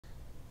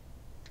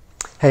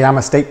Hey, I'm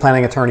estate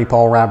planning attorney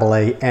Paul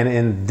Rabelais, and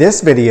in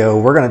this video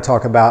we're going to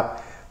talk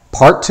about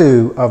part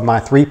 2 of my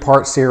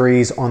 3-part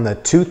series on the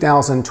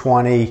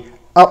 2020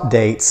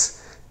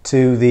 updates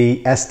to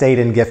the estate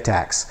and gift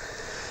tax.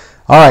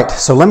 All right,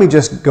 so let me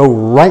just go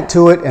right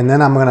to it, and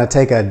then I'm going to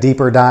take a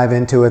deeper dive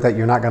into it that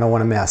you're not going to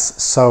want to miss.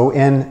 So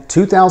in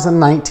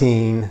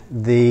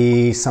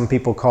 2019, some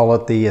people call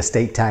it the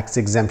estate tax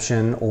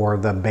exemption or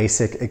the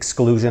basic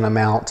exclusion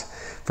amount.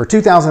 For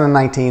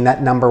 2019,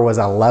 that number was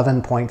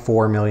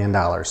 $11.4 million.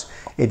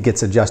 It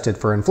gets adjusted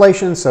for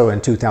inflation, so in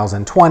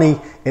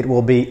 2020, it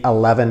will be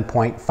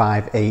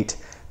 $11.58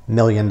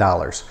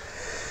 million.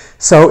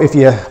 So if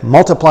you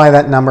multiply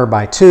that number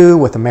by 2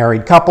 with a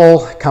married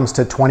couple, it comes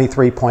to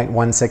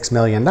 $23.16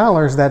 million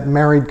that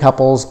married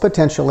couples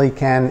potentially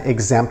can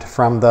exempt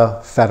from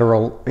the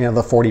federal,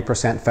 the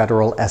 40%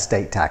 federal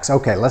estate tax.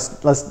 Okay,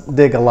 let's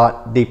dig a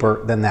lot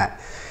deeper than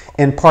that.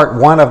 In part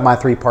 1 of my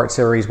 3-part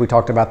series, we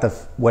talked about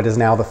what is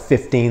now the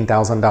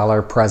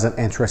 $15,000 present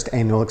interest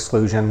annual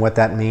exclusion. What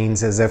that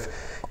means is if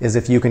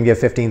you can give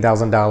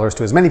 $15,000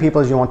 to as many people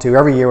as you want to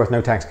every year with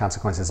no tax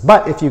consequences.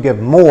 But if you give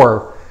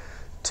more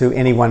to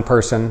any one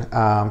person,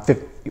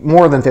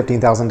 more than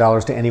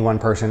 $15,000 to any one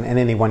person in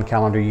any one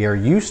calendar year,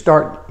 you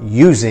start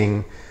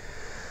using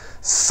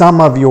some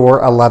of your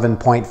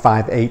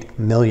 $11.58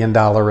 million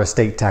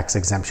estate tax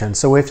exemption.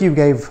 So if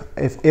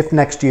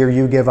next year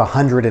you give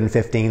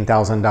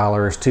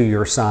 $115,000 to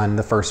your son,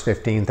 the first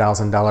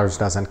 $15,000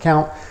 doesn't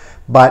count.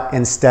 But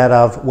instead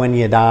of, when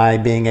you die,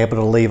 being able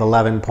to leave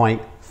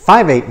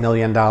 $11.58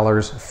 million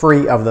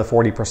free of the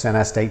 40%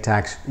 estate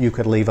tax, you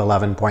could leave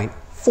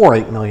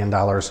 $11.48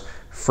 million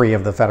free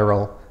of the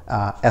federal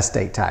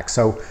estate tax.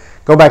 So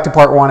go back to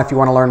part 1 if you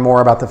want to learn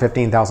more about the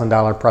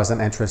 $15,000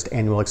 present interest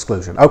annual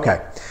exclusion.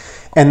 Okay.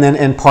 And then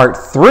in part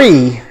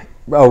 3,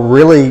 a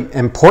really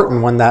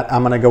important one that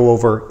I'm going to go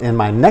over in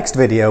my next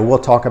video, we'll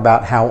talk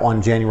about how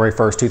on January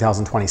 1st,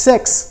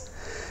 2026,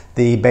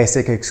 the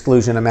basic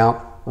exclusion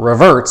amount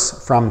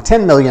reverts from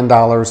 $10 million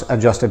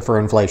adjusted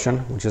for inflation,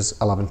 which is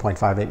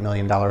 $11.58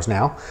 million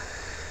now.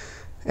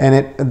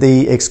 And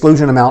the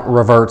exclusion amount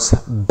reverts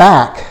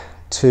back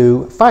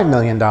to $5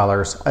 million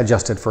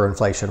adjusted for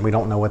inflation. We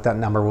don't know what that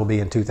number will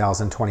be in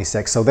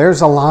 2026. So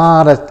there's a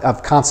lot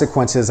of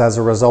consequences as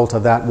a result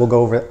of that. We'll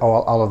go over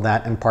all of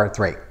that in part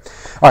 3.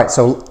 All right,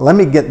 so let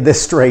me get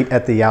this straight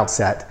at the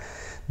outset.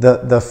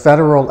 The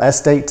federal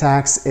estate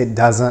tax, it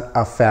doesn't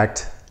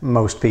affect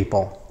most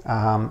people.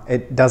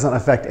 It doesn't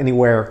affect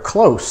anywhere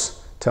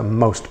close to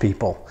most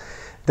people.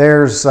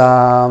 There's,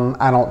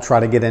 I don't try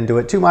to get into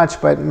it too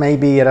much, but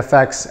maybe it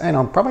affects,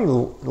 probably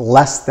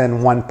less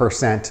than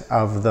 1%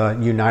 of the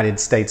United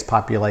States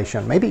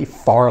population, maybe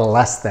far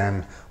less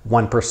than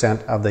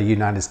 1% of the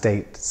United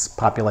States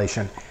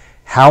population.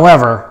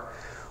 However,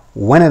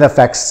 when it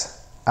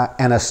affects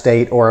an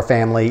estate or a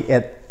family,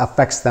 it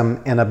affects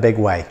them in a big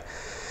way.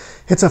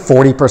 It's a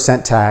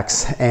 40%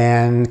 tax,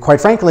 and quite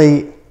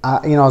frankly,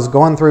 I was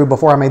going through,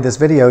 before I made this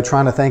video,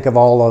 trying to think of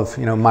all of,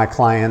 my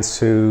clients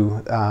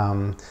who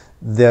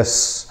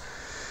this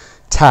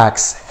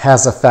tax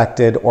has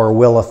affected or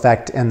will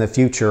affect in the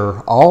future.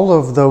 All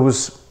of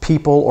those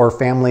people or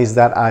families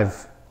that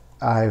I've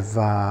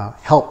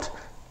helped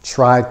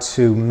try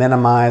to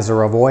minimize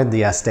or avoid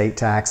the estate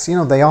tax,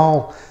 they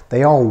all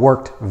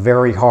worked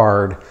very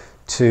hard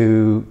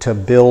to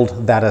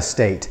build that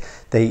estate.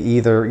 They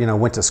either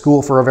went to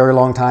school for a very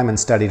long time and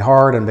studied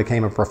hard and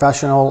became a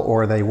professional,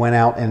 or they went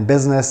out in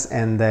business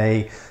and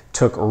they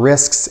took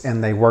risks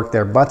and they worked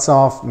their butts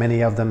off.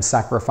 Many of them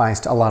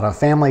sacrificed a lot of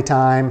family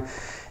time.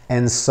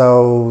 And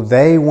so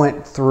they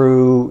went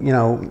through,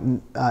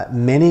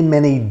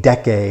 many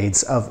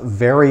decades of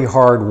very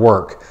hard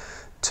work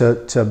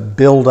to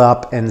build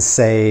up and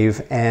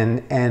save.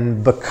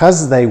 And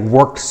because they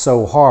worked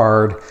so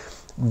hard,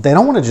 they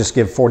don't want to just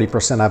give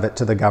 40% of it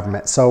to the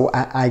government. So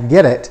I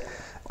get it.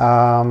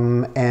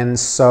 And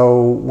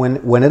so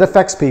when it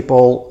affects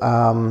people,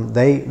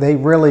 they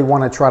really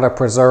want to try to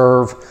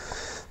preserve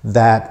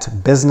that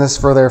business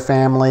for their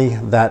family,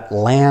 that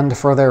land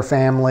for their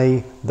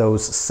family,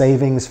 those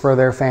savings for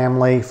their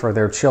family, for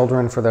their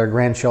children, for their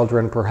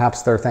grandchildren.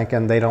 Perhaps they're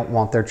thinking they don't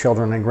want their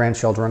children and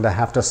grandchildren to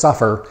have to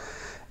suffer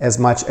as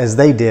much as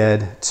they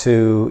did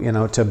to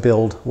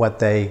build what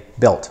they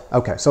built.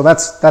 Okay, so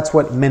that's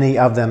what many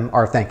of them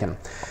are thinking.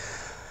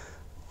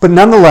 But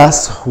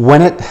nonetheless,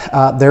 when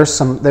there's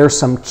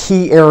some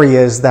key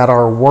areas that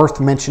are worth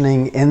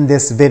mentioning in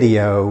this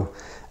video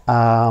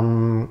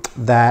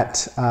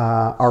that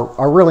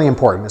are really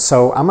important.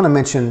 So I'm going to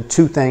mention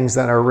 2 things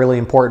that are really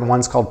important.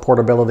 One's called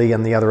portability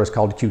and the other is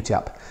called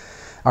Q-tip.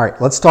 All right,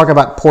 let's talk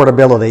about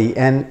portability.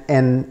 And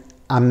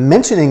I'm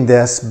mentioning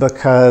this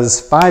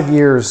because 5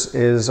 years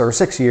or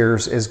 6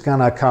 years is going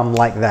to come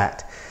like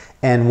that.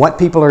 And what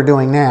people are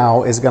doing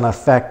now is going to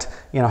affect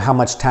how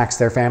much tax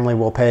their family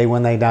will pay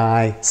when they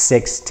die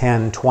 6,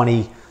 10,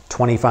 20,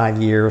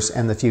 25 years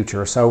in the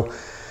future. So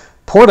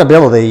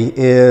portability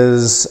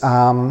is,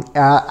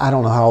 I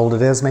don't know how old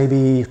it is,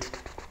 maybe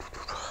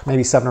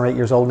 7 or 8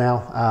 years old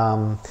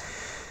now.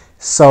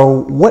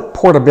 So what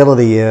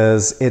portability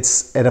is,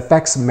 it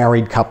affects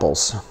married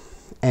couples.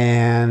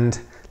 And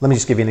let me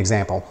just give you an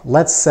example.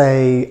 Let's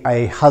say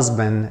a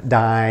husband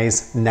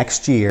dies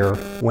next year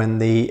when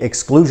the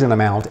exclusion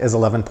amount is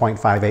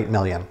 $11.58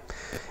 million.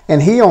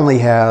 And he only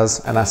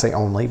has, and I say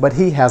only, but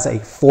he has a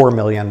 $4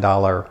 million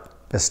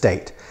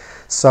estate.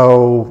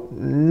 So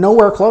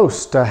nowhere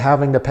close to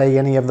having to pay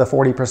any of the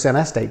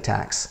 40% estate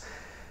tax.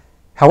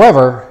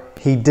 However,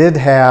 he did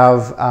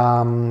have,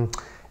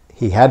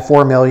 he had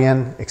 $4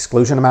 million,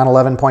 exclusion amount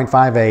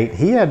 11.58.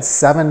 He had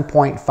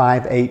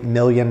 $7.58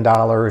 million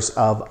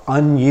of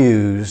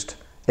unused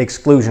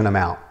exclusion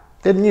amount.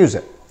 Didn't use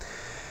it.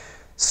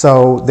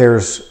 So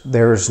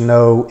there's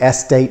no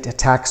estate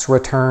tax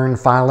return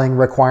filing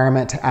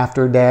requirement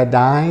after Dad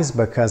dies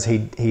because he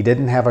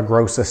didn't have a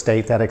gross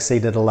estate that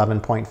exceeded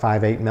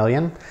 11.58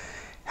 million.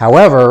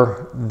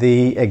 However,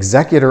 the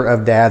executor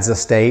of Dad's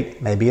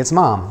estate, maybe it's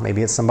Mom,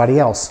 maybe it's somebody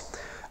else,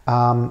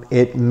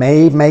 it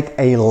may make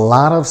a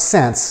lot of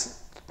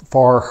sense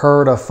for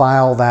her to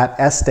file that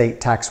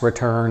estate tax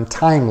return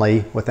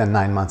timely within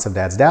 9 months of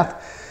Dad's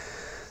death,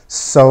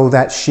 so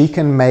that she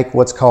can make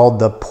what's called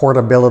the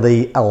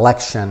portability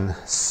election,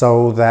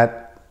 so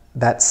that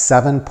that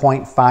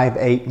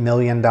 $7.58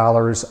 million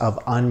of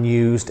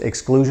unused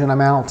exclusion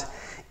amount,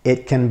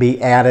 it can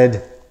be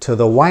added to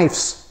the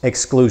wife's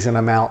exclusion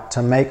amount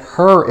to make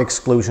her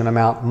exclusion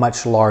amount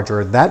much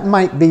larger. That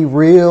might be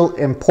real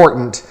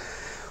important.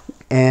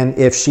 And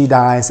if she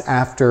dies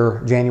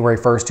after January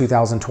 1st,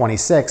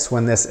 2026,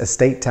 when this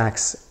estate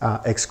tax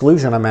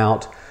exclusion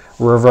amount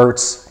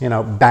reverts,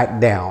 back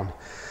down.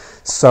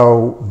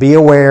 So be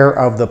aware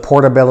of the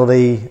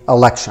portability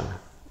election.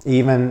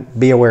 Even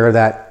be aware of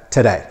that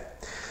today.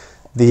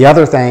 The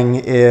other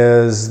thing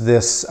is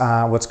this,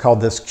 what's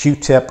called this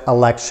Q-tip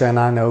election.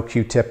 I know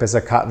Q-tip is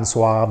a cotton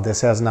swab.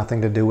 This has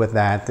nothing to do with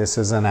that. This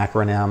is an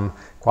acronym,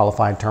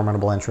 Qualified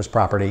Terminable Interest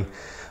Property.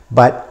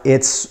 But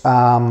it's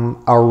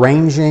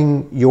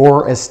arranging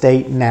your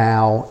estate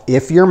now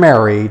if you're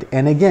married.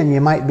 And again,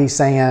 you might be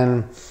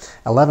saying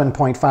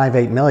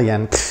 11.58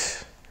 million.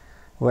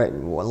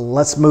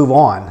 Let's move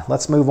on.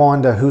 Let's move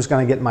on to who's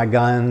going to get my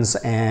guns,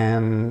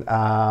 and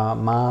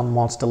Mom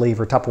wants to leave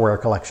her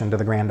Tupperware collection to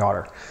the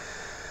granddaughter.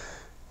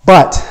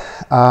 But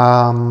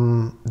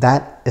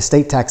that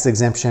estate tax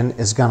exemption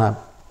is going to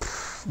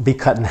be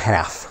cut in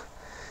half.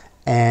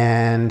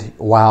 And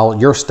while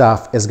your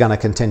stuff is going to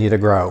continue to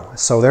grow.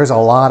 So there's a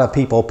lot of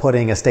people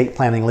putting estate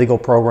planning legal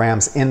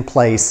programs in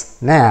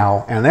place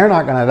now, and they're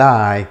not going to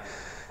die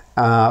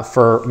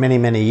for many,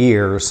 many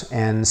years.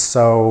 And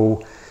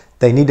so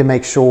they need to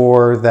make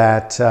sure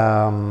that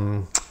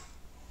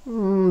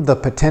the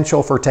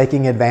potential for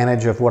taking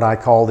advantage of what I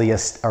call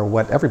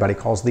what everybody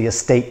calls the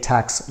estate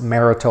tax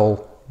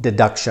marital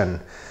deduction.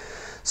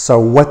 So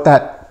what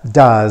that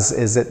does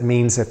is it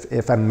means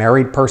if a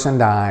married person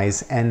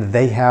dies and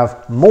they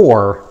have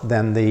more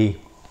than the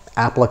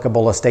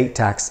applicable estate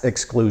tax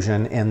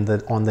exclusion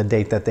on the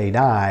date that they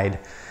died,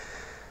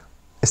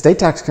 estate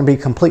tax can be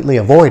completely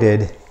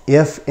avoided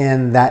if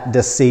in that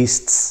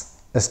deceased's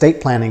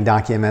estate planning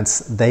documents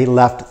they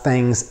left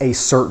things a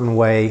certain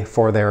way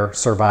for their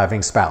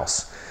surviving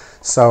spouse.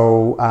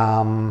 So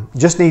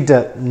just need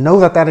to know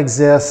that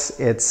exists.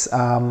 It's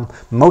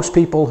most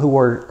people who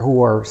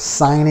are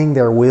signing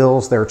their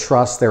wills, their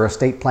trusts, their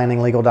estate planning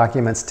legal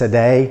documents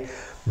today,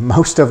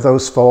 most of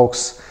those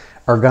folks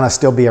are going to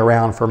still be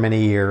around for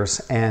many years.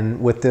 And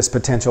with this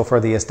potential for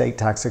the estate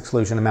tax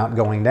exclusion amount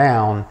going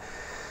down,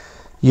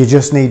 you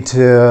just need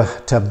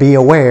to be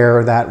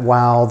aware that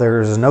while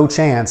there's no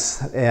chance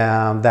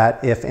that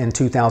if in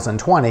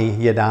 2020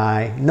 you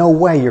die, no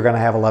way you're going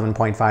to have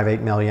 11.58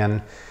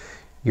 million.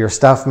 Your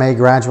stuff may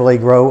gradually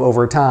grow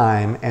over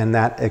time, and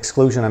that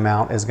exclusion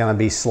amount is going to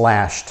be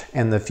slashed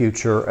in the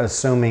future,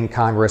 assuming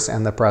Congress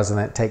and the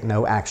President take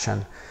no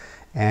action.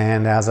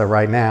 And as of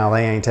right now,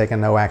 they ain't taking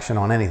no action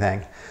on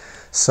anything.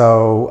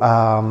 So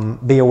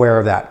be aware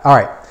of that. All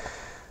right.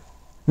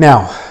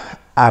 Now,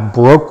 I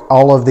broke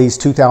all of these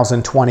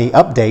 2020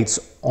 updates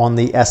on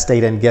the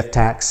estate and gift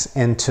tax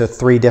into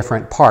 3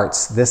 different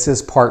parts. This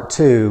is part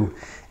 2.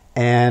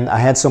 And I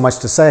had so much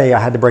to say, I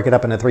had to break it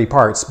up into 3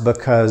 parts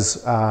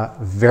because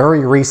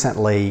very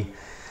recently,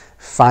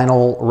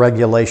 final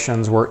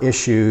regulations were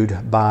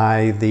issued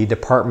by the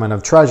Department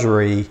of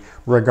Treasury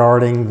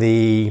regarding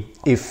the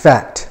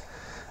effect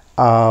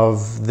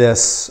of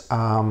this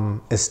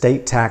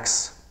estate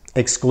tax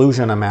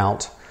exclusion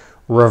amount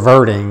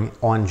reverting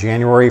on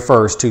January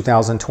 1st,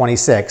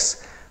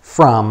 2026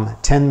 from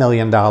 $10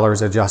 million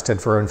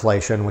adjusted for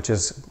inflation, which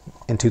is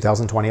in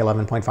 2020,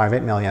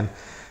 11.58 million.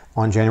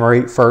 On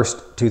January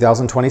 1st,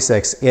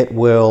 2026, it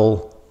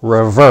will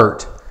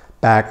revert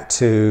back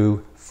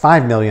to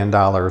 $5 million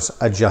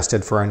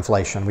adjusted for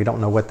inflation. We don't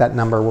know what that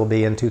number will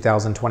be in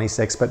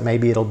 2026, but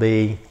maybe it'll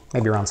be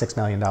around $6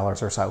 million or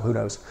so, who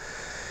knows.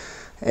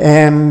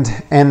 And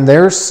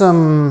there's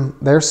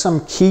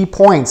some key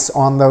points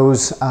on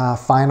those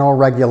final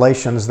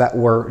regulations that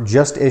were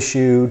just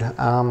issued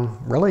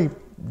really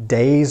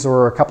days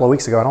or a couple of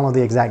weeks ago. I don't know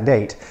the exact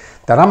date.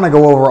 that I'm going to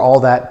go over all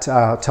that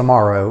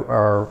tomorrow,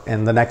 or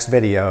in the next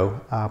video,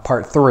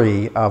 part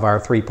 3 of our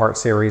 3-part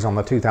series on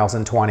the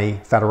 2020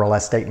 federal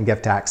estate and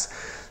gift tax.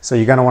 So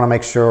you're going to want to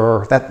make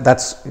sure that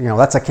that's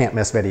a can't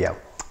miss video.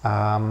 You're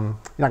not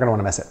going to want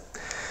to miss it.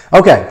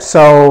 Okay,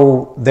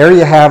 so there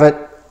you have it.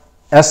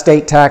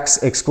 Estate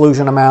tax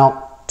exclusion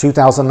amount,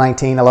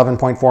 2019,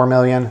 11.4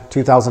 million,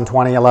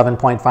 2020,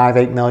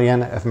 11.58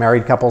 million. If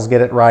married couples get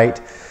it right,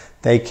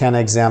 they can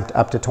exempt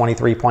up to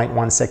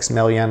 23.16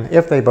 million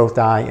if they both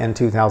die in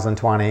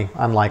 2020.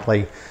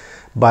 Unlikely,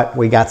 but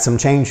we got some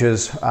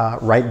changes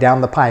right down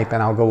the pipe,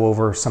 and I'll go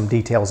over some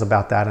details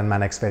about that in my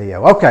next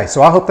video. Okay,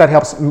 so I hope that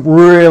helps.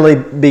 Really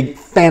be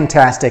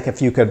fantastic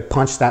if you could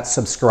punch that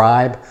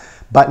subscribe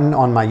button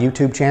on my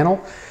YouTube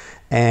channel.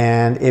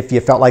 And if you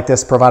felt like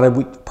this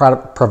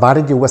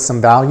provided you with some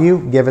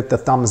value, give it the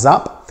thumbs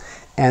up.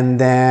 And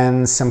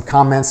then some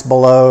comments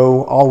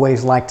below.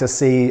 Always like to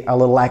see a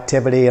little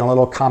activity, a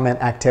little comment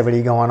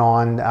activity going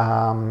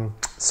on.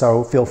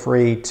 So feel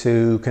free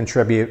to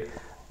contribute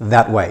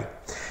that way.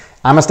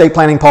 I'm Estate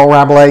Planning Paul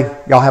Rabelais.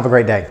 Y'all have a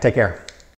great day. Take care.